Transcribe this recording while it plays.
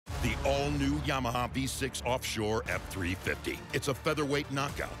all-new Yamaha V6 Offshore F350. It's a featherweight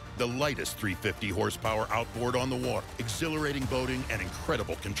knockout, the lightest 350 horsepower outboard on the water, exhilarating boating and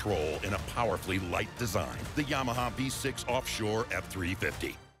incredible control in a powerfully light design. The Yamaha V6 Offshore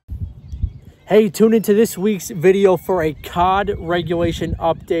F350. Hey, tune into this week's video for a cod regulation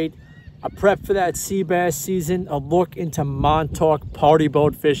update, a prep for that sea bass season, a look into Montauk party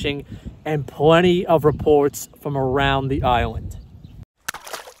boat fishing, and plenty of reports from around the island.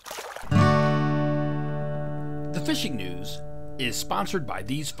 The fishing news is sponsored by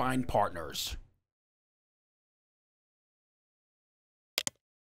these fine partners.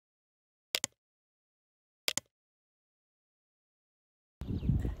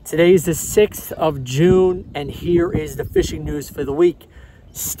 Today is the 6th of June, and here is the fishing news for the week.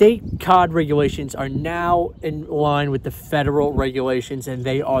 State cod regulations are now in line with the federal regulations, and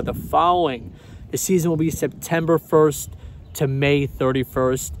they are the following. The season will be September 1st to May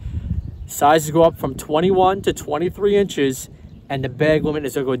 31st. Sizes go up from 21 to 23 inches, and the bag limit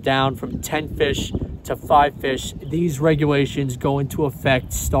is going to go down from 10 fish to 5 fish. These regulations go into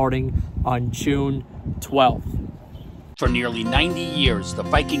effect starting on June 12th. For nearly 90 years, the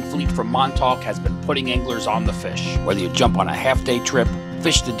Viking fleet from Montauk has been putting anglers on the fish. Whether you jump on a half-day trip,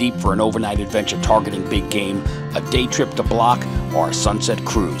 fish the deep for an overnight adventure targeting big game, a day trip to Block, or a sunset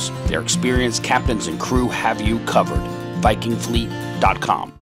cruise, their experienced captains and crew have you covered.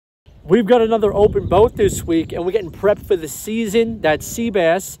 VikingFleet.com. We've got another open boat this week, and we're getting prepped for the season. That's sea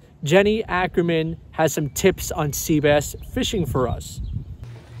bass. Jenni Ackerman has some tips on sea bass fishing for us.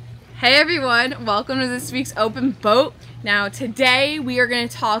 Hey everyone, welcome to this week's open boat. Now today we are going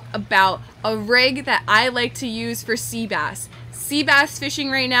to talk about a rig that I like to use for sea bass. Sea bass fishing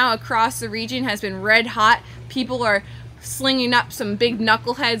right now across the region has been red hot. People are slinging up some big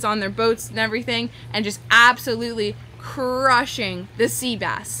knuckleheads on their boats and everything and just absolutely crushing the sea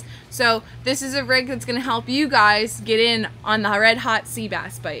bass. So this is a rig that's going to help you guys get in on the red hot sea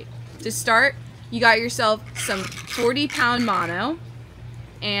bass bite. To start, you got yourself some 40-pound mono.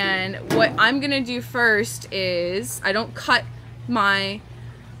 And what I'm going to do first is, I don't cut my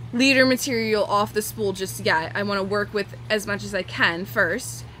leader material off the spool just yet. I want to work with as much as I can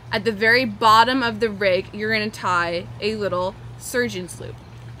first. At the very bottom of the rig, you're going to tie a little surgeon's loop.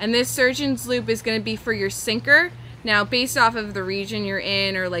 And this surgeon's loop is going to be for your sinker. Now, based off of the region you're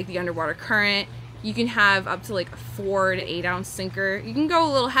in or like the underwater current, you can have up to like a 4 to 8 ounce sinker. You can go a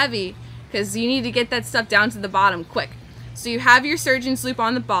little heavy because you need to get that stuff down to the bottom quick. So you have your surgeon's loop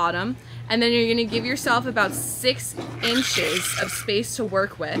on the bottom, and then you're going to give yourself about 6 inches of space to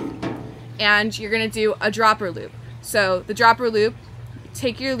work with, and you're going to do a dropper loop. So the dropper loop,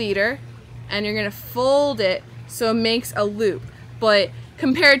 take your leader, and you're going to fold it so it makes a loop. But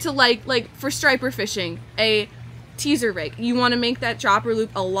compared to like for striper fishing, a teaser rig, you want to make that dropper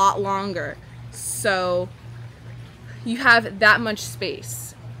loop a lot longer, so you have that much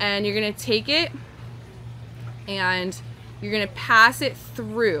space. And you're going to take it and you're going to pass it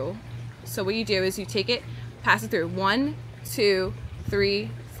through. So what you do is you take it, pass it through 1, 2,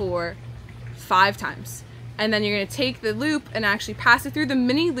 3, 4, 5 times. And then you're going to take the loop and actually pass it through the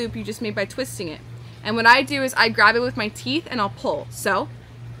mini loop you just made by twisting it. And what I do is I grab it with my teeth and I'll pull. So,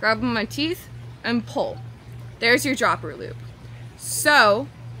 grab it with my teeth and pull. There's your dropper loop. So,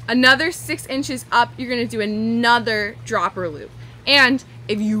 another 6 inches up, you're going to do another dropper loop. And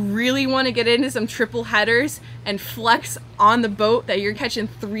if you really want to get into some triple headers and flex on the boat that you're catching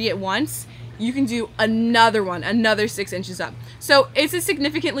 3 at once, you can do another one, another 6 inches up. So it's a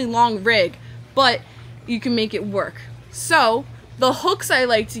significantly long rig, but you can make it work. So the hooks I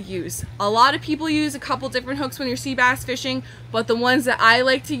like to use, a lot of people use a couple different hooks when you're sea bass fishing, but the ones that I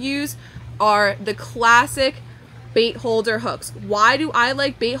like to use are the classic bait holder hooks. Why do I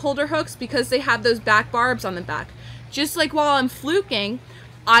like bait holder hooks? Because they have those back barbs on the back. Just like while I'm fluking,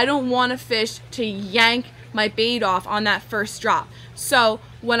 I don't want a fish to yank my bait off on that first drop. So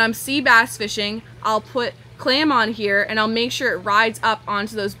when I'm sea bass fishing, I'll put clam on here and I'll make sure it rides up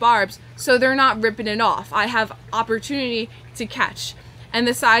onto those barbs so they're not ripping it off. I have opportunity to catch. And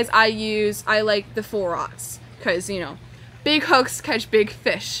the size I use, I like the 4/0 because, you know, big hooks catch big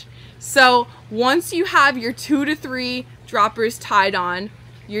fish. So once you have your 2 to 3 droppers tied on,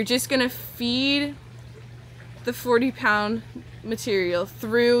 you're just gonna feed the 40-pound material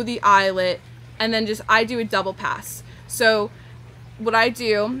through the eyelet, and then I do a double pass. So what I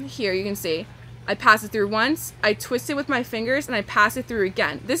do here, you can see, I pass it through once, I twist it with my fingers, and I pass it through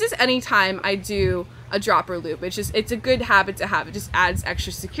again. This is anytime I do a dropper loop. It's a good habit to have. It just adds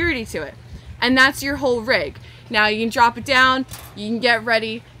extra security to it. And that's your whole rig. Now you can drop it down, you can get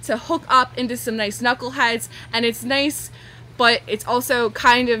ready to hook up into some nice knuckleheads, and it's nice but it's also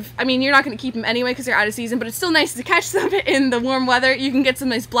kind of, I mean, you're not going to keep them anyway because they're out of season, but it's still nice to catch them in the warm weather. You can get some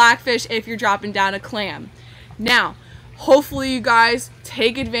nice blackfish if you're dropping down a clam. Now, hopefully you guys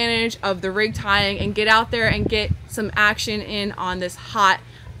take advantage of the rig tying and get out there and get some action in on this hot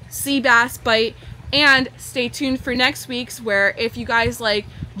sea bass bite. And stay tuned for next week's, where if you guys like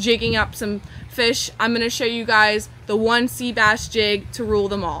jigging up some fish, I'm going to show you guys the one sea bass jig to rule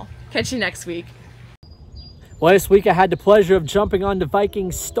them all. Catch you next week. Last week I had the pleasure of jumping on the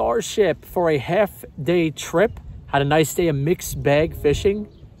Viking Starship for a half-day trip. Had a nice day of mixed bag fishing.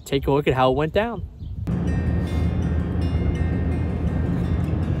 Take a look at how it went down.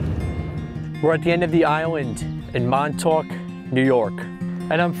 We're at the end of the island in Montauk, New York.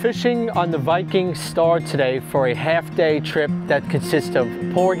 And I'm fishing on the Viking Star today for a half-day trip that consists of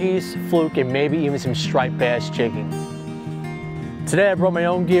porgies, fluke, and maybe even some striped bass jigging. Today I brought my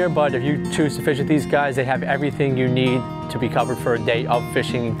own gear, but if you choose to fish with these guys, they have everything you need to be covered for a day of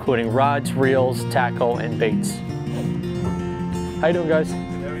fishing, including rods, reels, tackle, and baits. How you doing, guys?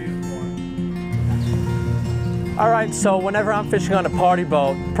 All right, so whenever I'm fishing on a party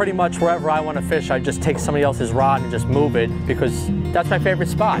boat, pretty much wherever I want to fish, I just take somebody else's rod and just move it, because that's my favorite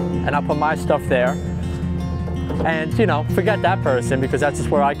spot. And I put my stuff there. And, you know, forget that person, because that's just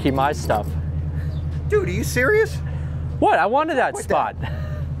where I keep my stuff. Dude, are you serious? What? I wanted that spot.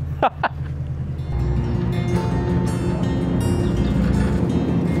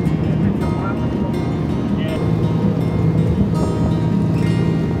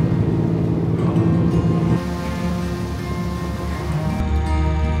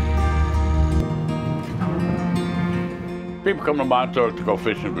 People come to Montauk to go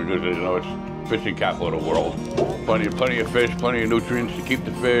fishing because they know it's fishing capital of the world. Plenty of fish, plenty of nutrients to keep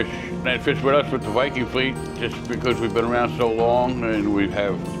the fish. And fish with us with the Viking fleet just because we've been around so long and we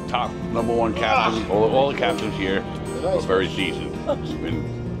have top #1 captains. All the captains here are very seasoned. We've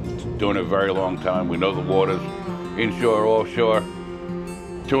been doing it a very long time. We know the waters, inshore, offshore,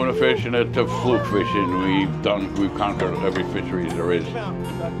 tuna fishing to fluke fishing. We've conquered every fishery there is.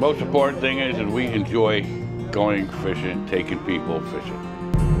 Most important thing is that we enjoy going fishing, taking people fishing.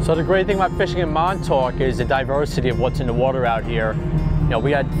 So the great thing about fishing in Montauk is the diversity of what's in the water out here. You know,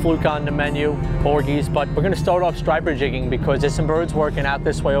 we had fluke on the menu, porgies, but we're going to start off striper jigging because there's some birds working out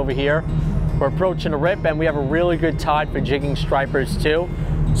this way over here. We're approaching a rip and we have a really good tide for jigging stripers too.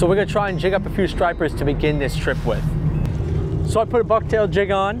 So we're going to try and jig up a few stripers to begin this trip with. So I put a bucktail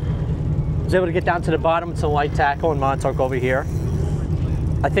jig on. I was able to get down to the bottom with some light tackle in Montauk over here.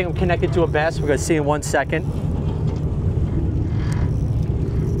 I think I'm connected to a bass. We're going to see in 1 second.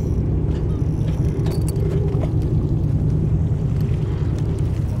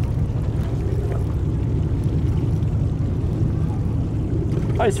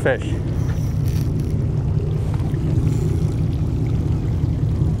 Nice fish.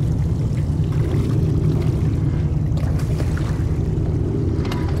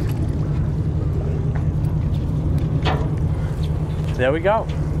 There we go.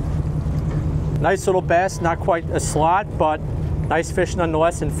 Nice little bass, not quite a slot, but nice fish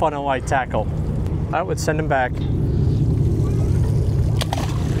nonetheless and fun and light tackle. All right, let's send him back.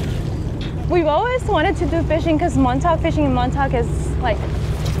 We've always wanted to do fishing because fishing in Montauk is like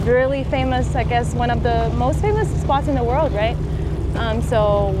really famous, I guess one of the most famous spots in the world, right?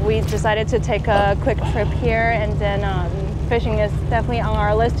 So we decided to take a quick trip here, and then fishing is definitely on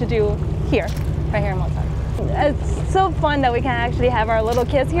our list to do here, right here in Montauk. It's so fun that we can actually have our little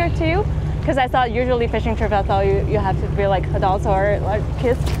kids here too, because I thought usually fishing trips, I thought you have to be like adults or like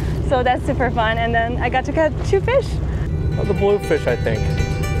kids. So that's super fun, and then I got to catch 2 fish. Oh, the bluefish, I think.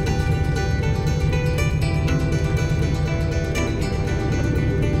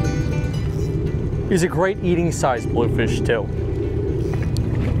 He's a great eating size bluefish too.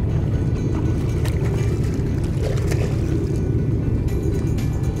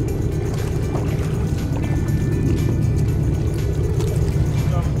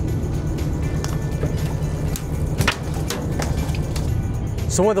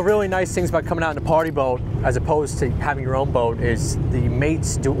 So one of the really nice things about coming out in a party boat, as opposed to having your own boat, is the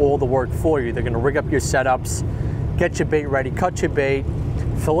mates do all the work for you. They're gonna rig up your setups, get your bait ready, cut your bait,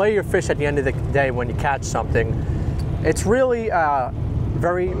 fillet your fish at the end of the day when you catch something. It's really a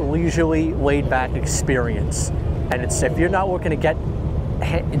very leisurely, laid-back experience. And if you're not looking to get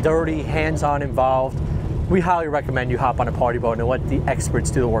dirty, hands-on involved, we highly recommend you hop on a party boat and let the experts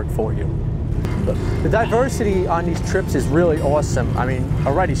do the work for you. The diversity on these trips is really awesome. I mean,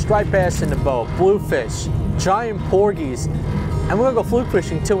 already striped bass in the boat, bluefish, giant porgies, and we're gonna go fluke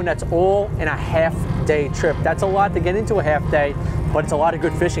fishing too, and that's all in a half-day trip. That's a lot to get into a half day, but it's a lot of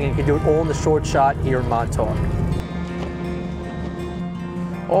good fishing, and you can do it all in the short shot here in Montauk.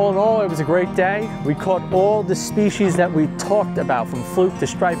 All in all, it was a great day. We caught all the species that we talked about, from fluke to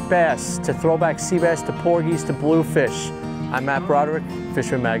striped bass, to throwback sea bass, to porgies, to bluefish. I'm Matt Broderick,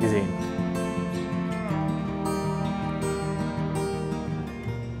 Fisherman Magazine.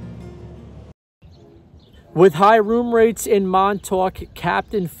 With high room rates in Montauk,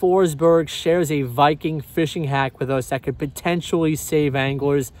 Captain Forsberg shares a Viking fishing hack with us that could potentially save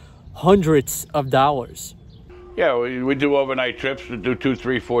anglers hundreds of dollars. Yeah, we do overnight trips. We do 2,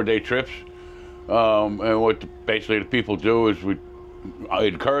 3, 4-day trips. And what basically the people do is I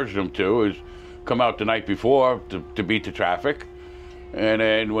encourage them to is come out the night before to beat the traffic. And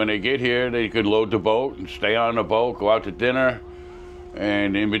then when they get here, they can load the boat and stay on the boat, go out to dinner.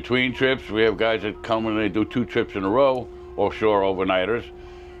 And in between trips, we have guys that come and they do 2 trips in a row, offshore overnighters,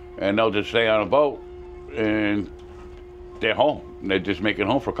 and they'll just stay on a boat and they're home. They're just making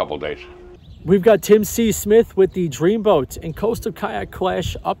home for a couple of days. We've got Tim C. Smith with the Dreamboat and Coastal Kayak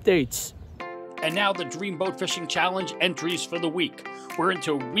Clash updates. And now the Dream Boat Fishing Challenge entries for the week. We're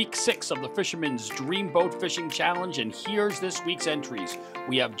into week 6 of the Fisherman's Dream Boat Fishing Challenge, and here's this week's entries.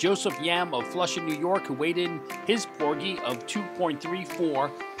 We have Joseph Yam of Flushing, New York, who weighed in his porgy of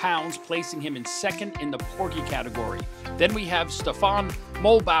 2.34 pounds, placing him in 2nd in the porgy category. Then we have Stefan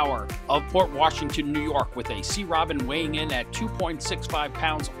Molbauer of Port Washington, New York, with a sea robin weighing in at 2.65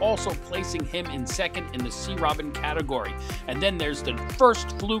 pounds, also placing him in 2nd in the sea robin category. And then there's the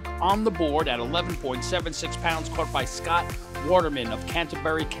first fluke on the board at 11.76 pounds, caught by Scott Waterman of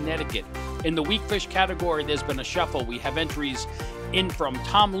Canterbury, Connecticut. In the weakfish category, there's been a shuffle. We have entries in from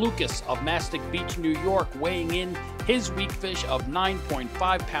Tom Lucas of Mastic Beach, New York, weighing in his weakfish of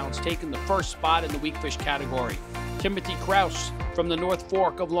 9.5 pounds, taking the first spot in the weakfish category. Timothy Kraus from the North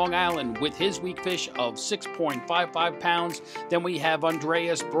Fork of Long Island with his weakfish of 6.55 pounds. Then we have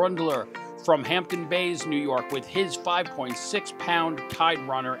Andreas Brundler from Hampton Bays, New York, with his 5.6 pound tide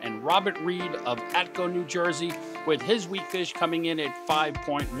runner, and Robert Reed of Atco, New Jersey, with his weakfish coming in at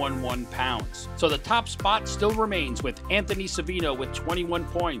 5.11 pounds. So the top spot still remains with Anthony Savino with 21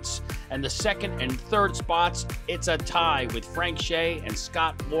 points, and the 2nd and 3rd spots, it's a tie with Frank Shea and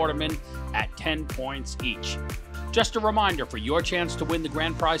Scott Waterman at 10 points each. Just a reminder, for your chance to win the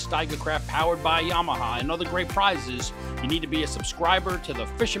grand prize Steiger Craft powered by Yamaha and other great prizes, you need to be a subscriber to the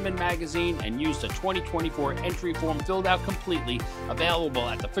Fisherman Magazine and use the 2024 entry form filled out completely, available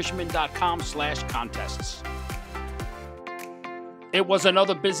at thefisherman.com/contests. It was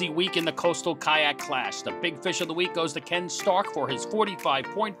another busy week in the Coastal Kayak Clash. The big fish of the week goes to Ken Stark for his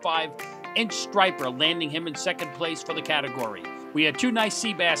 45.5-inch striper, landing him in 2nd place for the category. We had 2 nice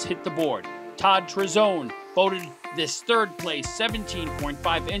sea bass hit the board. Todd Trezone voted this 3rd place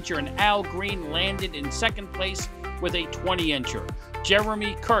 17.5-incher, and Al Green landed in 2nd place with a 20-incher.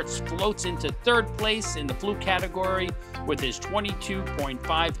 Jeremy Kurtz floats into 3rd place in the fluke category with his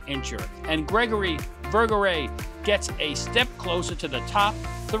 22.5-incher. And Gregory Vergere gets a step closer to the top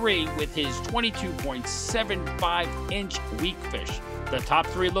 3 with his 22.75-inch weakfish. The top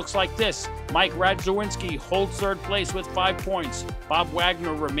 3 looks like this. Mike Radzawinski holds 3rd place with 5 points. Bob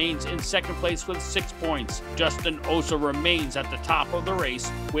Wagner remains in 2nd place with 6 points. Justin Osa remains at the top of the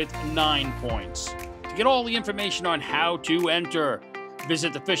race with 9 points. To get all the information on how to enter,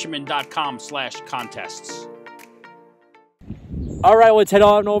 visit thefisherman.com/contests. All right, let's head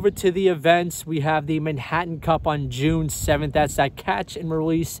on over to the events. We have the Manhattan Cup on June 7th. That's that catch and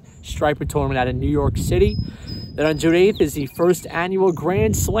release striper tournament out of New York City. Then on June 8th is the first annual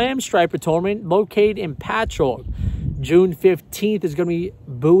Grand Slam striper tournament located in Patchogue. June 15th is going to be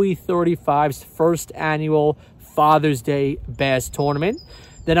Bowie 35's first annual Father's Day Bass Tournament.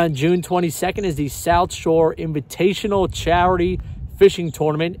 Then on June 22nd is the South Shore Invitational Charity Fishing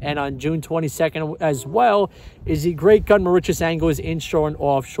Tournament. And on June 22nd as well is the Great Gun Mauritius Anglers Inshore and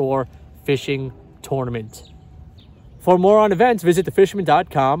Offshore Fishing Tournament. For more on events, visit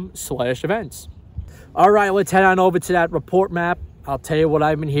thefisherman.com/events. All right, let's head on over to that report map. I'll tell you what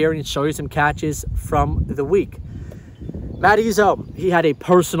I've been hearing and show you some catches from the week. Matt Izzo, he had a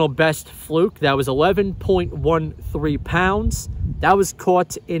personal best fluke. That was 11.13 pounds. That was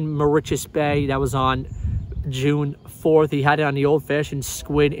caught in Mauritius Bay. That was on June 4th. He had it on the old-fashioned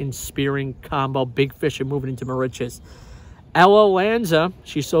squid and spearing combo. Big fish are moving into Mauritius. Ella Lanza,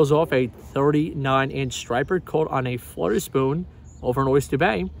 she shows off a 39-inch striper caught on a flutter spoon over in Oyster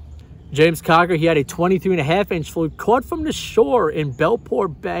Bay. James Cocker, he had a 23.5-inch fluke caught from the shore in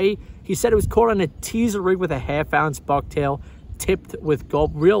Bellport Bay. He said it was caught on a teaser rig with a half-ounce bucktail, tipped with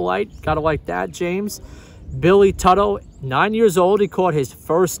gold. Real light, gotta like that, James. Billy Tuttle, 9 years old, he caught his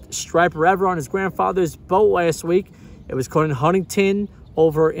first striper ever on his grandfather's boat last week. It was caught in Huntington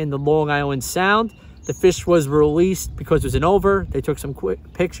over in the Long Island Sound. The fish was released because it was an over. They took some quick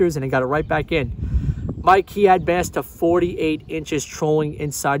pictures and they got it right back in. Mike, he had bass to 48 inches trolling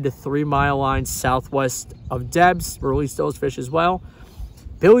inside the 3-mile line southwest of Debs. Released those fish as well.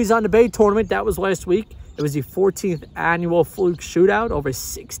 Billy's on the Bay tournament. That was last week. It was the 14th annual Fluke shootout. Over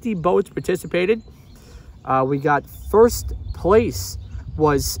 60 boats participated. We got first place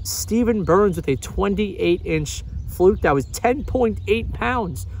was Stephen Burns with a 28-inch fluke. That was 10.8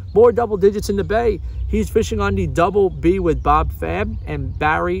 pounds. More double digits in the Bay. He's fishing on the Double B with Bob Fab and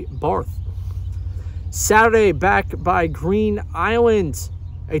Barry Barth. Saturday, back by Green Island,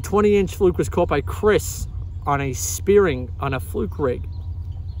 a 20-inch fluke was caught by Chris on a spearing on a fluke rig.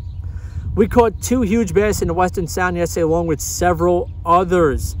 We caught 2 huge bass in the Western Sound yesterday, along with several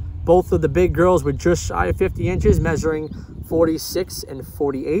others. Both of the big girls were just shy of 50 inches, measuring 46 and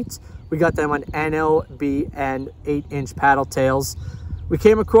 48. We got them on NLB and 8-inch paddle tails. We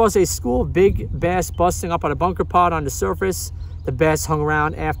came across a school of big bass busting up on a bunker pod on the surface. The bass hung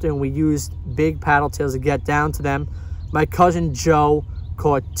around after, and we used big paddle tails to get down to them. My cousin Joe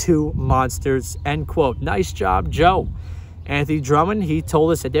caught 2 monsters, end quote. Nice job, Joe. Anthony Drummond, he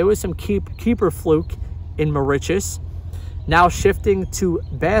told us that there was some keeper fluke in Mauritius. Now shifting to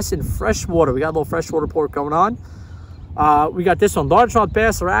bass in freshwater. We got a little freshwater report going on. We got this one. Largemouth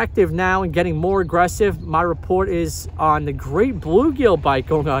bass are active now and getting more aggressive. My report is on the great bluegill bite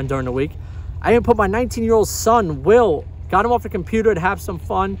going on during the week. I even put my 19-year-old son, Will, got him off the computer to have some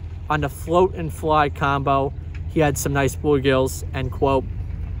fun on the float and fly combo. He had some nice bluegills, end quote.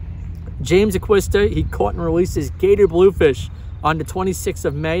 James Acquista, he caught and released his gator bluefish on the 26th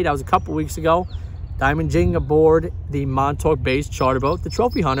of May. That was a couple weeks ago. Diamond jigging aboard the Montauk based charter boat, the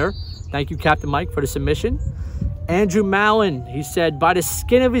Trophy Hunter. Thank you, Captain Mike, for the submission. Andrew Mallon, he said, by the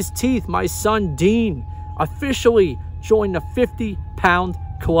skin of his teeth, my son Dean officially joined the 50-pound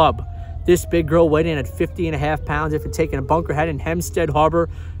club. This big girl weighed in at 50.5 pounds after taking a bunker head in Hempstead Harbor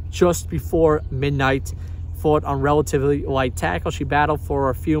just before midnight. Fought on relatively light tackle. She battled for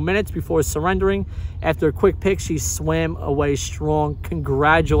a few minutes before surrendering. After a quick pick, she swam away strong.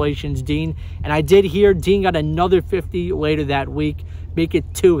 Congratulations, Dean. And I did hear Dean got another 50 later that week. Make it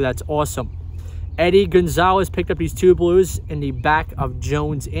 2. That's awesome. Eddie Gonzalez picked up these 2 blues in the back of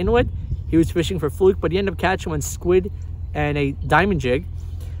Jones Inlet. He was fishing for fluke, but he ended up catching one squid and a diamond jig.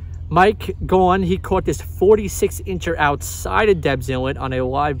 Mike Gone, he caught this 46-incher outside of Debs Inlet on a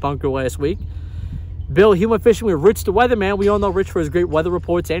live bunker last week. Bill, he went fishing with Rich the Weatherman. We all know Rich for his great weather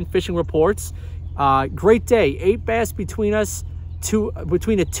reports and fishing reports. Great day. 8 bass between us,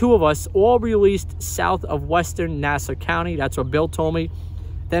 between the 2 of us, all released south of western Nassau County. That's what Bill told me.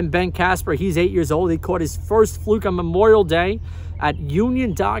 Then Ben Casper, he's 8 years old. He caught his first fluke on Memorial Day at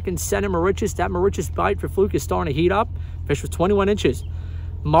Union Dock in Center, Mauritius. That Mauritius bite for fluke is starting to heat up. Fish was 21 inches.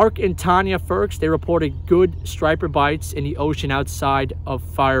 Mark and Tanya Firks, they reported good striper bites in the ocean outside of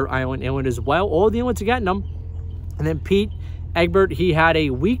Fire Island Inlet as well. All the inlets are getting them. And then Pete Egbert, he had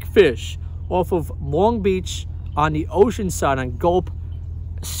a weakfish off of Long Beach on the ocean side on Gulp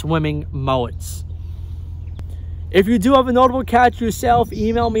swimming mullets. If you do have a notable catch yourself,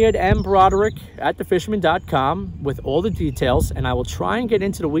 email me at mbroderick@thefisherman.com with all the details, and I will try and get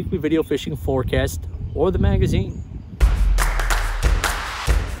into the weekly video fishing forecast or the magazine.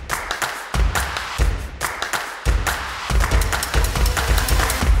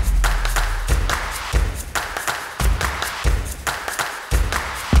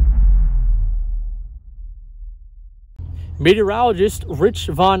 Meteorologist Rich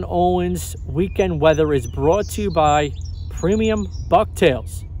Von Owen's weekend weather is brought to you by Premium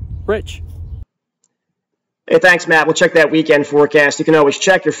Bucktails. Rich. Hey, thanks, Matt. We'll check that weekend forecast. You can always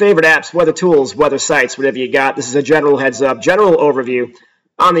check your favorite apps, weather tools, weather sites, whatever you got. This is a general heads-up, general overview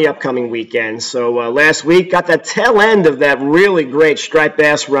on the upcoming weekend. So last week, got that tail end of that really great striped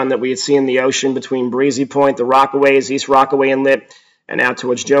bass run that we had seen in the ocean between Breezy Point, the Rockaways, East Rockaway Inlet, and out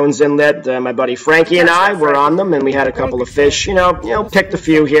towards Jones Inlet. My buddy Frankie and I were on them, and we had a couple of fish. Picked a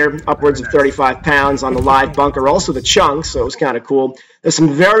few here, upwards of 35 pounds on the live bunker. Also the chunks, so it was kind of cool. There's some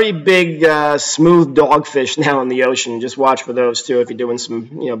very big, smooth dogfish now in the ocean. Just watch for those too if you're doing some,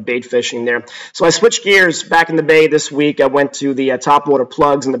 bait fishing there. So I switched gears back in the bay this week. I went to the topwater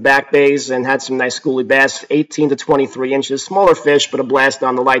plugs in the back bays and had some nice schoolie bass, 18 to 23 inches, smaller fish, but a blast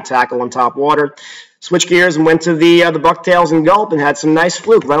on the light tackle on top water. Switched gears and went to the bucktails and Gulp and had some nice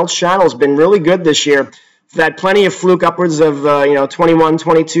fluke. Reynolds Channel's been really good this year. We've had plenty of fluke, upwards of 21,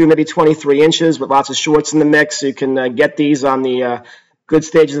 22, maybe 23 inches with lots of shorts in the mix. So you can get these on the good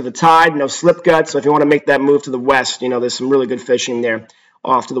stages of the tide. No slip gut. So if you want to make that move to the west, there's some really good fishing there.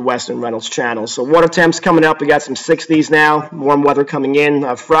 off to the western Reynolds Channel. So water temps coming up. We got some 60s now. Warm weather coming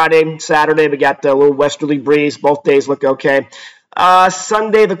in. Friday, Saturday, we got a little westerly breeze. Both days look okay.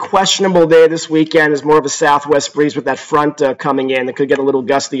 Sunday, the questionable day this weekend, is more of a southwest breeze with that front coming in. It could get a little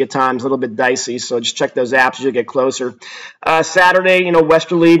gusty at times, a little bit dicey, so just check those apps as you get closer. Saturday,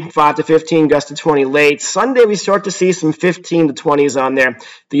 westerly, 5 to 15, gust to 20 late. Sunday, we start to see some 15 to 20s on there.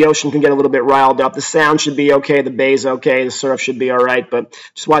 The ocean can get a little bit riled up. The sound should be okay. The bay's okay. The surf should be all right, but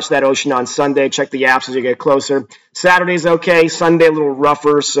just watch that ocean on Sunday. Check the apps as you get closer. Saturday's okay. Sunday, a little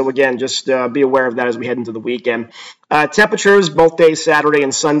rougher, so again, just be aware of that as we head into the weekend. Temperatures, both days, Saturday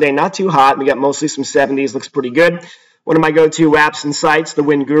and Sunday, not too hot. We got mostly some 70s. Looks pretty good. One of my go-to apps and sites, the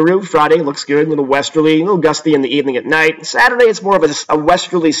Wind Guru. Friday looks good, a little westerly, a little gusty in the evening at night. Saturday, it's more of a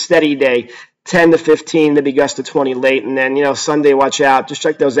westerly steady day, 10 to 15, maybe gust to 20 late. And then, Sunday, watch out. Just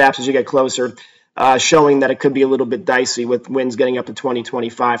check those apps as you get closer, showing that it could be a little bit dicey with winds getting up to 20,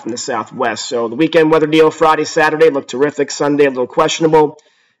 25 from the southwest. So the weekend weather deal, Friday, Saturday, look terrific. Sunday, a little questionable.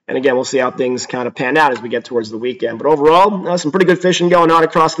 And again, we'll see how things kind of pan out as we get towards the weekend. But overall, some pretty good fishing going on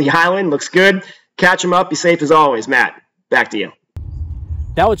across the island. Looks good. Catch them up. Be safe as always. Matt, back to you.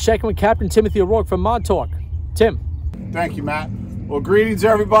 Now let's check in with Captain Timothy O'Rourke from Montauk. Tim. Thank you, Matt. Well, greetings,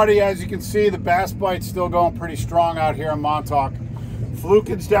 everybody. As you can see, the bass bite's still going pretty strong out here in Montauk.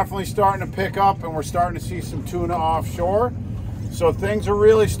 Fluking's definitely starting to pick up, and we're starting to see some tuna offshore. So things are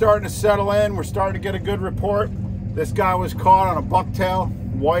really starting to settle in. We're starting to get a good report. This guy was caught on a bucktail,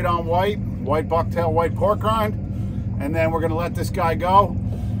 white on white, white bucktail, white pork rind. And then we're going to let this guy go.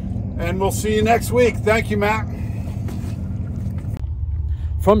 And we'll see you next week. Thank you, Matt.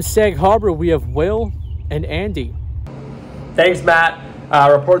 From Sag Harbor, we have Will and Andy. Thanks, Matt.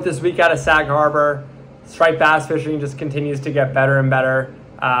 Report this week out of Sag Harbor. Striped bass fishing just continues to get better and better.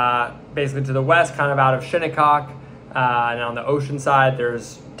 Basically to the west, kind of out of Shinnecock. And on the ocean side,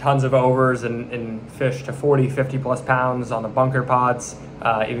 there's tons of overs and fish to 40, 50 plus pounds on the bunker pods.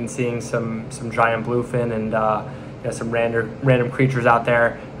 Even seeing some giant bluefin and some random creatures out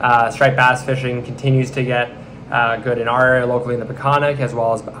there. Striped bass fishing continues to get good in our area locally in the Peconic, as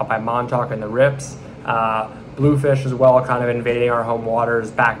well as out by Montauk and the Rips. Bluefish as well, kind of invading our home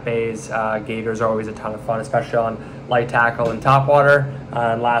waters, back bays. Gators are always a ton of fun, especially on light tackle and topwater.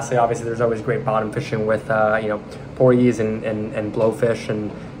 And lastly, obviously, there's always great bottom fishing with porgies and blowfish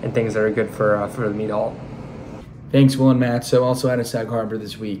and things that are good for the meat haul. Thanks, Will and Matt. So also out of Sag Harbor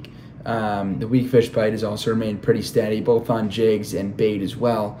this week, the weakfish bite has also remained pretty steady, both on jigs and bait as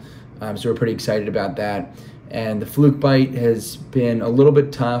well. So we're pretty excited about that. And the fluke bite has been a little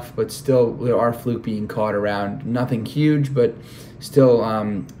bit tough, but still there are fluke being caught around. Nothing huge, but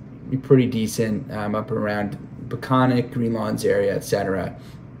still pretty decent up around Peconic, Green Lawns area, etc.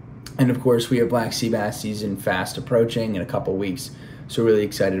 And of course, we have black sea bass season fast approaching in a couple weeks, so really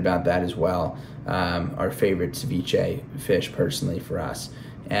excited about that as well. Our favorite ceviche fish, personally, for us.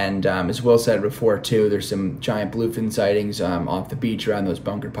 And as Will said before too, there's some giant bluefin sightings off the beach around those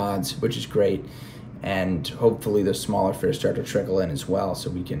bunker pods, which is great. And hopefully those smaller fish start to trickle in as well,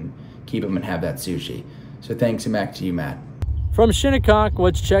 so we can keep them and have that sushi. So thanks, and back to you, Matt. From Shinnecock,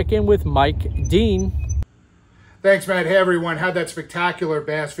 let's check in with Mike Dean. Thanks, Matt. Hey, everyone. Had that spectacular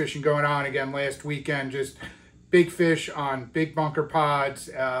bass fishing going on again last weekend. Just big fish on big bunker pods,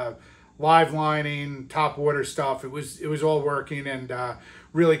 live lining, top water stuff. It was all working, and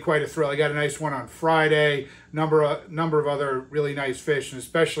really quite a thrill. I got a nice one on Friday, number of other really nice fish, and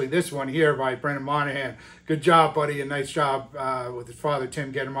especially this one here by Brendan Monahan. Good job, buddy, and nice job with his father,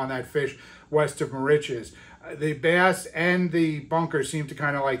 Tim, getting him on that fish west of Moriches. The bass and the bunker seem to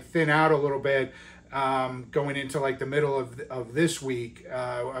kind of like thin out a little bit going into like the middle of this week.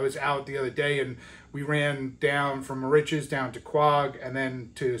 I was out the other day and we ran down from Moriches down to Quag and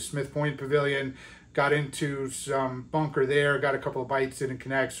then to Smith Point Pavilion. Got into some bunker there, got a couple of bites in and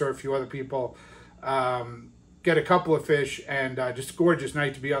connect, saw a few other people get a couple of fish, and just a gorgeous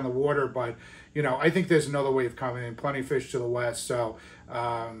night to be on the water. But, I think there's another wave coming in, plenty of fish to the west, so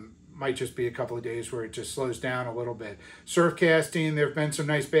might just be a couple of days where it just slows down a little bit. Surf casting, there have been some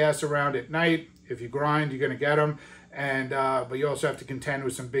nice bass around at night. If you grind, you're going to get them. And but you also have to contend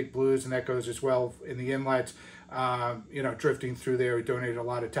with some big blues, and that goes as well in the inlets. Drifting through there. We donated a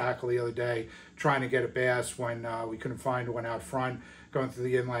lot of tackle the other day, trying to get a bass when we couldn't find one out front, going through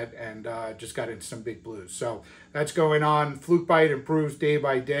the inlet, and just got into some big blues. So that's going on. Fluke bite improves day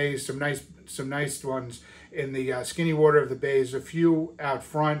by day. Some nice ones in the skinny water of the bays. A few out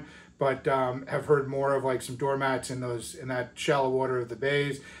front, but have heard more of like some doormats in that shallow water of the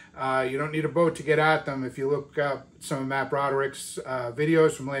bays. You don't need a boat to get at them. If you look up some of Matt Broderick's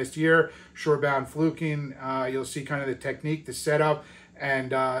videos from last year, Shorebound Fluking, you'll see kind of the technique, the setup,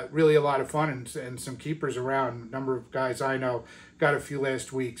 and really a lot of fun, and some keepers around. A number of guys I know got a few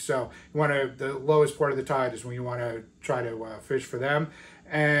last week. So you want to, the lowest part of the tide is when you want to try to fish for them.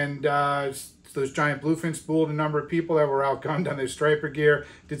 And those giant bluefin spooled a number of people that were outgunned on their striper gear.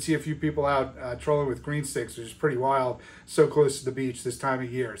 Did see a few people out trolling with green sticks, which is pretty wild, so close to the beach this time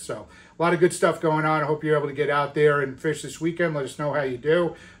of year. So a lot of good stuff going on. I hope you're able to get out there and fish this weekend. Let us know how you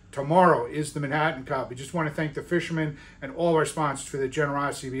do. Tomorrow is the Manhattan Cup. We just want to thank the Fisherman and all our sponsors for the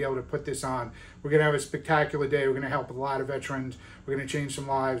generosity to be able to put this on. We're going to have a spectacular day. We're going to help a lot of veterans. We're going to change some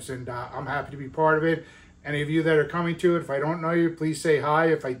lives, and I'm happy to be part of it. Any of you that are coming to it, if I don't know you, please say hi.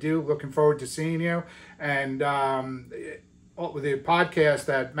 If I do, looking forward to seeing you. And with the podcast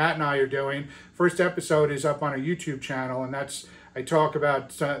that Matt and I are doing, first episode is up on a YouTube channel, and that's, I talk about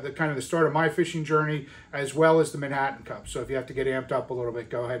the kind of the start of my fishing journey as well as the Manhattan Cup. So if you have to get amped up a little bit,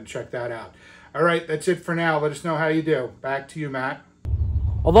 go ahead and check that out. All right, that's it for now. Let us know how you do. Back to you, Matt.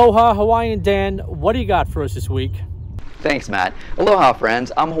 Aloha, Hawaiian Dan. What do you got for us this week? Thanks, Matt. Aloha,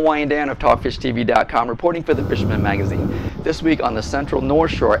 friends. I'm Hawaiian Dan of TalkFishTV.com, reporting for the Fisherman magazine. This week on the central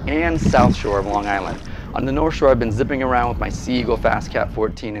North Shore and South Shore of Long Island. On the North Shore, I've been zipping around with my Sea Eagle Fast Cat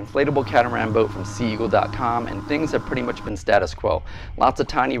 14 inflatable catamaran boat from seeeagle.com, and things have pretty much been status quo. Lots of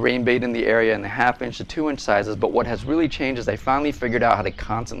tiny rain bait in the area in the 1/2-inch to 2-inch sizes, but what has really changed is I finally figured out how to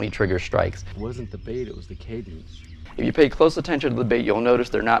constantly trigger strikes. It wasn't the bait, it was the cadence. If you pay close attention to the bait, you'll notice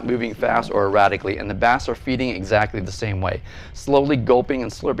they're not moving fast or erratically, and the bass are feeding exactly the same way, slowly gulping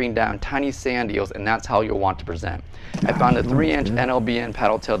and slurping down tiny sand eels, and that's how you'll want to present. I found the 3-inch NLBN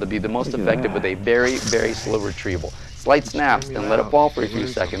paddle tail to be the most effective with a very, very slow retrieval. Slight snaps, then let it fall for a few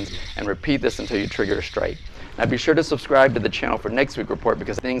seconds, and repeat this until you trigger a strike. Now be sure to subscribe to the channel for next week's report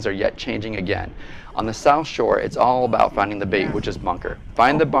because things are yet changing again. On the South Shore, it's all about finding the bait, which is bunker.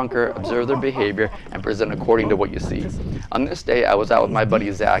 Find the bunker, observe their behavior, and present according to what you see. On this day, I was out with my buddy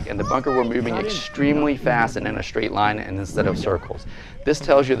Zach, and the bunker were moving extremely fast and in a straight line and instead of circles. This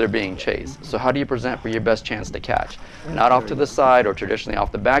tells you they're being chased. So how do you present for your best chance to catch? Not off to the side or traditionally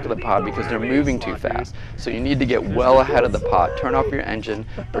off the back of the pod because they're moving too fast. So you need to get well ahead of the pod, turn off your engine,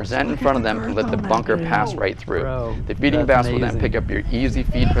 present in front of them, and let the bunker pass right through. The feeding bass will then pick up your easy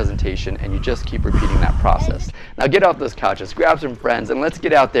feed presentation, and you just keep repeating that process. Now get off those couches, grab some friends, and let's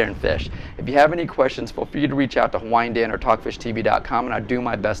get out there and fish. If you have any questions, feel free to reach out to Hawaiian Dan or TalkFishTV.com, and I'll do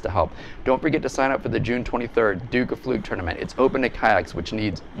my best to help. Don't forget to sign up for the June 23rd Duke of Fluke tournament. It's open to kayaks, which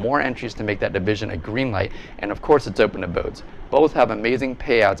needs more entries to make that division a green light, and of course it's open to boats. Both have amazing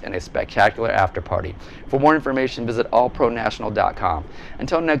payouts and a spectacular after party. For more information, visit allpronational.com.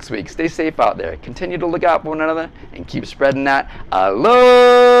 Until next week, stay safe out there, continue to look out for one another, and keep spreading that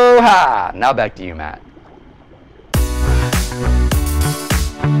aloha! Now back to you, Matt.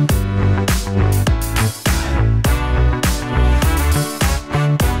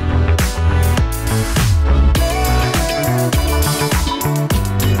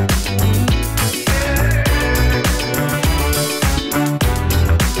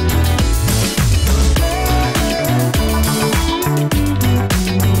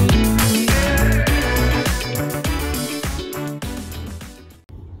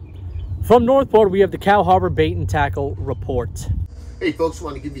 From Northport, we have the Cal Harbor Bait and Tackle Report. Hey folks,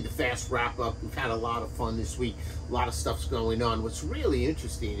 want to give you the fast wrap up. We've had a lot of fun this week. A lot of stuff's going on. What's really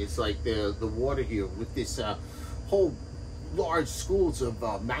interesting is like the water here with this whole large schools of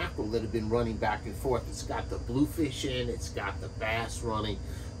mackerel that have been running back and forth. It's got the bluefish in, it's got the bass running.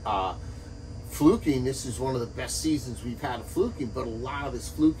 Fluking, this is one of the best seasons we've had of fluking, but a lot of this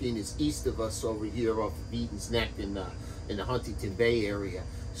fluking is east of us over here off of Eaton's Neck in the Huntington Bay area.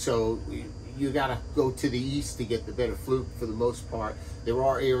 So you gotta go to the east to get the better fluke for the most part. There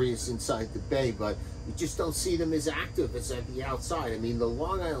are areas inside the bay, but you just don't see them as active as at the outside. I mean, the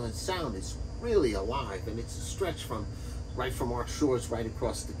Long Island Sound is really alive, and it's a stretch from right from our shores right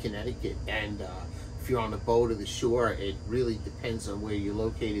across the Connecticut. And if you're on the boat or the shore, it really depends on where you're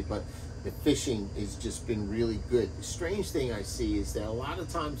located, but the fishing has just been really good. The strange thing I see is that a lot of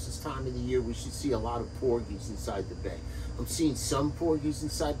times this time of the year we should see a lot of porgies inside the bay. I'm seeing some porgies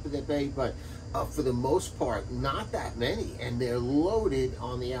inside the bay, but for the most part, not that many, and they're loaded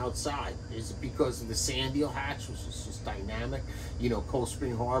on the outside. Is it because of the sand eel hatch, which is just dynamic? You know, Cold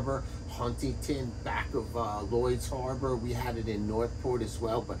Spring Harbor, Huntington, back of Lloyd's Harbor, we had it in Northport as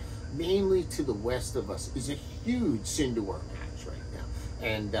well, but mainly to the west of us is a huge cinderworm hatch right now.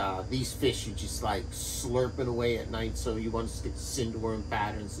 And these fish are just like slurping away at night, so you want to get cinderworm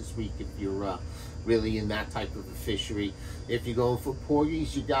patterns this week if you're really in that type of a fishery. If you're going for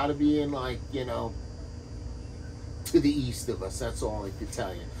porgies, you got to be in, like, you know, to the east of us. That's all I could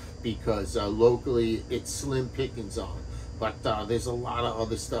tell you, because locally it's slim pickings on. But there's a lot of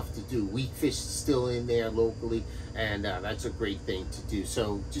other stuff to do. Weakfish is still in there locally, and that's a great thing to do.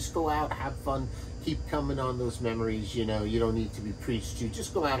 So just go out, have fun, keep coming on those memories. You know, you don't need to be preached to.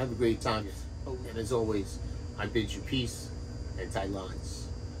 Just go out, have a great time. And as always, I bid you peace and tight lines.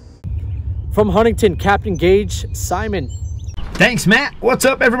 From Huntington, Captain Gage, Simon. Thanks, Matt. What's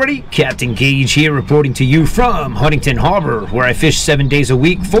up, everybody? Captain Gage here, reporting to you from Huntington Harbor, where I fish 7 days a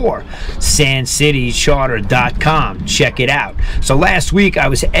week for SandCityCharter.com. Check it out. So last week, I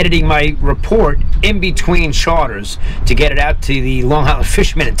was editing my report in between charters to get it out to the Long Island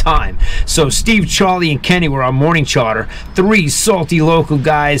fishermen in time. So Steve, Charlie, and Kenny were our morning charter. 3 salty local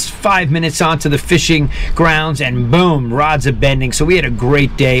guys, 5 minutes onto the fishing grounds, and boom, rods are bending. So we had a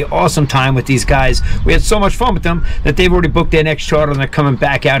great day, awesome time with these guys. We had so much fun with them that they've already booked their next charter, and they're coming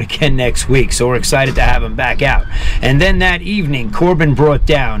back out again next week, so we're excited to have them back out. And then that evening, Corbin brought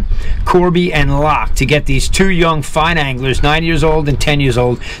down Corby and Locke to get these 2 young fine anglers, 9 years old and 10 years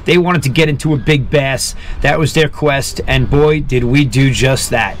old. They wanted to get into a big bass. That was their quest, and boy, did we do just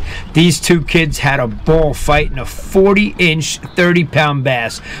that. These 2 kids had a ball fighting a 40-inch, 30-pound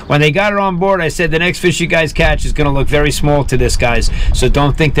bass. When they got it on board, I said, the next fish you guys catch is going to look very small to this, guys, so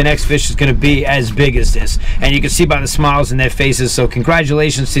don't think the next fish is going to be as big as this. And you can see by the smiles in their faces, so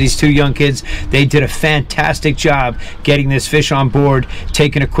congratulations to these 2 young kids. They did a fantastic job getting this fish on board,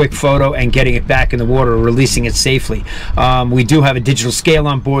 taking a quick photo, and getting it back in the water, releasing it safely. We do have a digital scale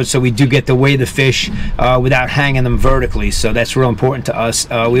on board, so we do get to weigh the fish without hanging them vertically, so that's real important to us.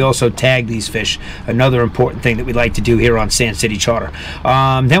 We also tag these fish, another important thing that we like to do here on Sand City Charter.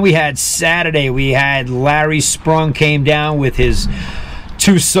 Then we had Saturday, we had Larry Sprung came down with his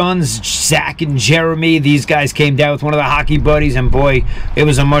 2 sons, Zach and Jeremy. These guys came down with one of the hockey buddies, and boy, it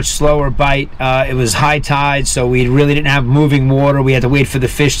was a much slower bite. It was high tide, so we really didn't have moving water. We had to wait for the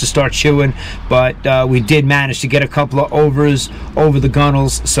fish to start chewing, but we did manage to get a couple of overs over the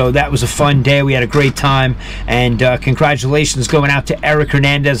gunnels, so that was a fun day. We had a great time, and congratulations going out to Eric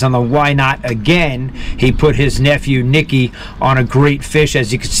Hernandez on the Why Not again. He put his nephew Nicky on a great fish,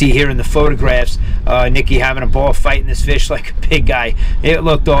 as you can see here in the photographs. Nicky having a ball fighting this fish like a big guy. It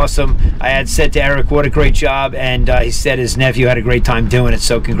looked awesome. I had said to Eric, what a great job, and he said his nephew had a great time doing it,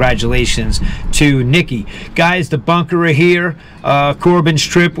 so congratulations to Nicky. Guys, the bunker are here. Corbin's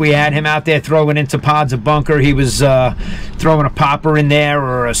trip, we had him out there throwing into pods of bunker. He was throwing a popper in there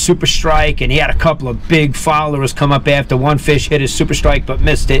or a super strike, and he had a couple of big followers come up after. One fish hit his super strike but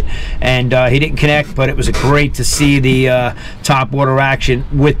missed it, and he didn't connect, but it was great to see the top water action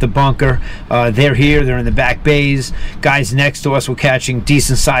with the bunker. They're here, they're in the back bays. Guys next to us were catching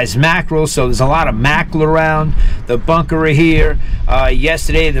decent sized mackerel, so there's a lot of mackerel around. The bunker are here.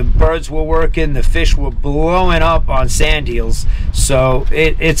 Yesterday the birds were working, the fish were blowing up on sand eels, so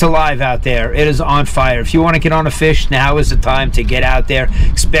it's alive out there. It is on fire. If you want to get on a fish, now is the time to get out there,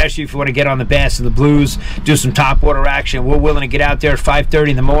 especially if you want to get on the bass and the blues, do some top water action. We're willing to get out there at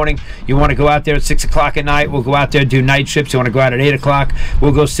 5:30 in the morning. You want to go out there at 6 o'clock at night, we'll go out there, do night trips. You want to go out at 8 o'clock,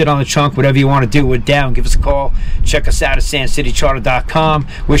 we'll go sit on the chunk. Whatever you want to do, we're down. Give us a call. Check us out at SandCityCharter.com.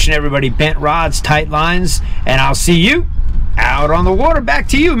 Wishing everybody bent rods, tight lines, and I'll see you out on the water. Back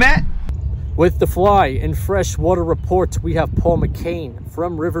to you, Matt. With the fly and freshwater reports, we have Paul McCain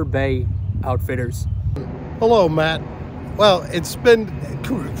from River Bay Outfitters. Hello, Matt. Well, it's been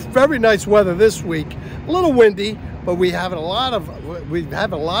very nice weather this week. A little windy, but we have a lot of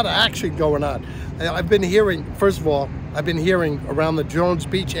action going on. I've been hearing, first of all, I've been hearing around the Jones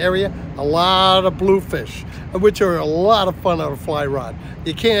Beach area a lot of bluefish, which are a lot of fun on a fly rod.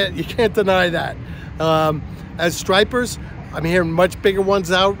 You can't deny that. As stripers, I'm hearing much bigger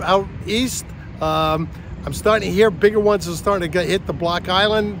ones out east. I'm starting to hear bigger ones are starting to hit the Block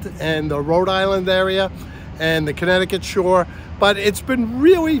Island and the Rhode Island area and the Connecticut shore, but it's been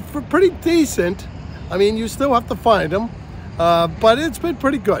really pretty decent. I mean, you still have to find them, but it's been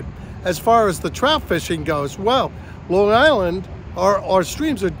pretty good. As far as the trout fishing goes, well, Long Island, our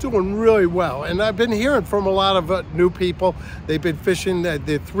streams are doing really well, and I've been hearing from a lot of new people. They've been fishing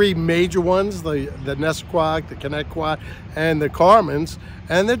the 3 major ones, the Nesquak, the Connecticut, and the Carmens,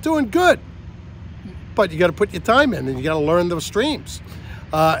 and they're doing good. But you got to put your time in, and you got to learn those streams.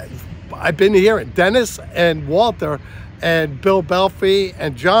 I've been hearing Dennis and Walter and Bill Belfie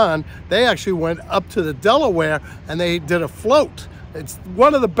and John, they actually went up to the Delaware and they did a float. It's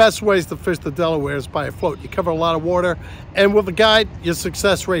one of the best ways to fish the Delaware is by a float. You cover a lot of water, and with a guide, your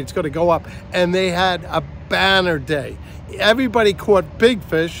success rate is going to go up. And they had a banner day. Everybody caught big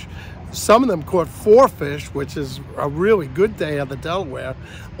fish. Some of them caught 4 fish, which is a really good day on the Delaware,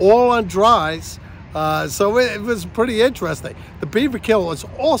 all on dries. So it was pretty interesting. The beaver kill is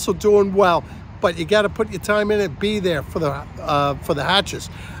also doing well. but you got to put your time in and be there for the hatches.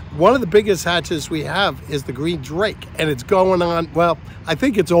 One of the biggest hatches we have is the green drake, and it's going on, well, I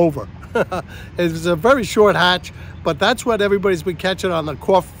think it's over. It's a very short hatch, but that's what everybody's been catching on the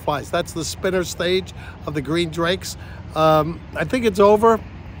cork flies. That's the spinner stage of the green drakes. I think it's over.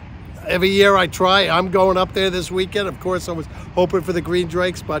 Every year I try. I'm going up there this weekend. Of course, I was hoping for the green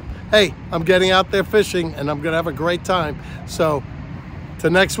drakes, but hey, I'm getting out there fishing, and I'm going to have a great time. So, till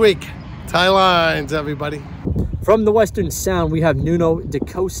next week, tie lines, everybody. From the Western Sound, we have Nuno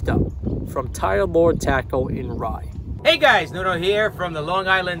Decosta from Tyalure Tackle in Rye. Hey guys, Nuno here from the Long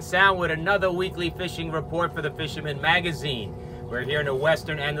Island Sound with another weekly fishing report for the Fisherman magazine. We're here in the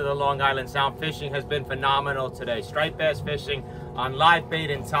western end of the Long Island Sound. Fishing has been phenomenal today. Striped bass fishing on live bait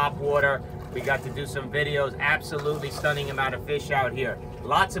in top water. We got to do some videos. Absolutely stunning amount of fish out here.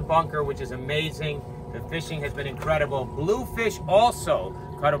 Lots of bunker, which is amazing. The fishing has been incredible. Bluefish also.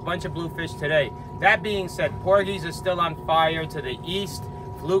 Caught a bunch of bluefish today. That being said, porgies are still on fire to the east.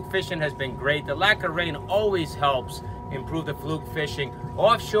 Fluke fishing has been great. The lack of rain always helps improve the fluke fishing.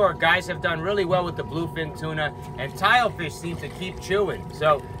 Offshore, guys have done really well with the bluefin tuna, and tilefish seem to keep chewing.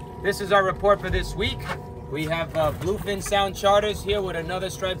 So this is our report for this week. We have Bluefin Sound charters here with another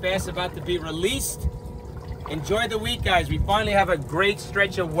striped bass about to be released. Enjoy the week, guys. We finally have a great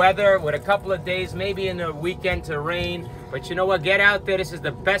stretch of weather with a couple of days, maybe in the weekend to rain. But you know what? Get out there. This is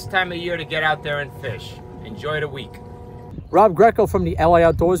the best time of year to get out there and fish. Enjoy the week. Rob Greco from the LA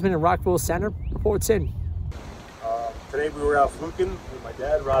Outdoorsman in Rockville Center reports in. Today we were out fluking with my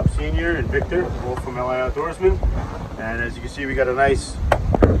dad, Rob Sr. and Victor, both from LA Outdoorsman. And as you can see, we got a nice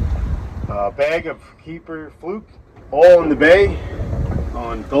bag of keeper fluke, all in the bay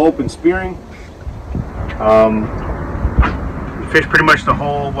on gulp and spearing. We fished pretty much the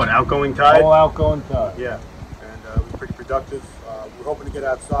whole, outgoing tide? Whole outgoing tide. Yeah, and we're pretty productive. We're hoping to get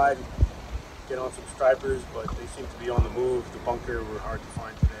outside and get on some stripers, but they seem to be on the move. The bunker were hard to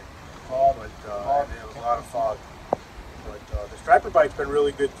find today. And there was a lot of fog. But the striper bite's been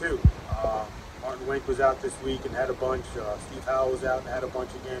really good too. Martin Wink was out this week and had a bunch. Steve Howell was out and had a bunch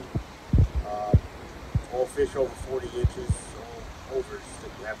again. All fish over 40 inches, all overs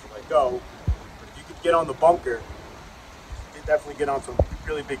that you have to let go. But if you could get on the bunker, you could definitely get on some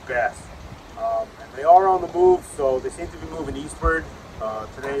really big bass. And they are on the move, so they seem to be moving eastward.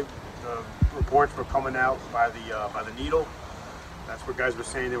 Today, the reports were coming out by the Needle. That's where guys were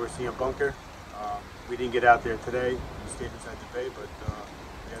saying they were seeing bunker. We didn't get out there today. We stayed inside the bay, but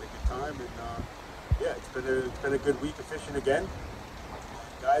we had a good time. And yeah, it's been a good week of fishing again.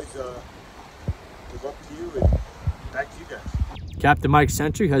 Guys, good luck to you, and back to you guys. Captain Mike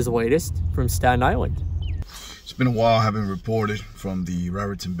Sentry has the latest from Staten Island. It's been a while having reported from the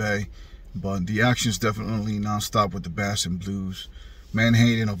Raritan Bay, but the action's definitely non-stop with the bass and blues.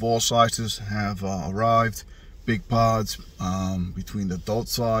 Menhaden of all sizes have arrived. Big pods between the adult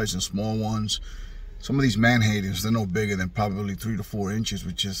size and small ones. Some of these menhadens, they're no bigger than probably 3 to 4 inches,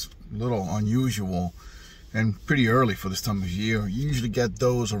 which is a little unusual and pretty early for this time of year. You usually get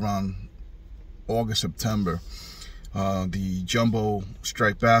those around August, September. The jumbo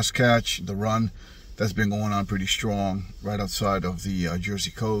striped bass catch, the run, that's been going on pretty strong right outside of the Jersey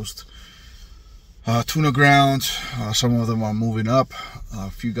coast. Tuna grounds, some of them are moving up.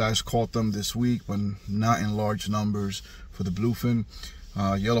 A few guys caught them this week, but not in large numbers for the bluefin.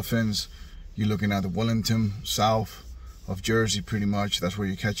 Yellowfins, you're looking at the Wellington, south of Jersey pretty much. That's where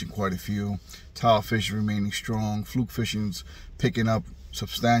you're catching quite a few. Tilefish remaining strong. Fluke fishing's picking up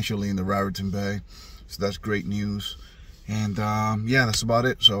substantially in the Raritan Bay. So that's great news. And yeah, that's about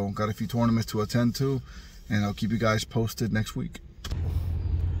it. So got a few tournaments to attend to, and I'll keep you guys posted next week.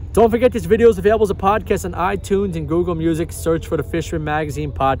 Don't forget this video is available as a podcast on iTunes and Google Music. Search for the Fisherman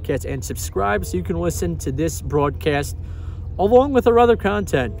Magazine podcast and subscribe so you can listen to this broadcast along with our other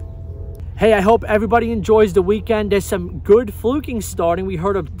content. Hey, I hope everybody enjoys the weekend. There's some good fluking starting. We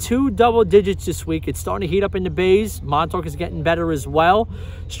heard of 2 double digits this week. It's starting to heat up in the bays. Montauk is getting better as well.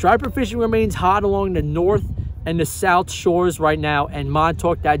 Striper fishing remains hot along the north and the south shores right now. And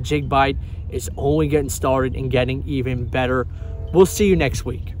Montauk, that jig bite, is only getting started and getting even better. We'll see you next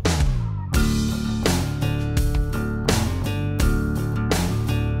week.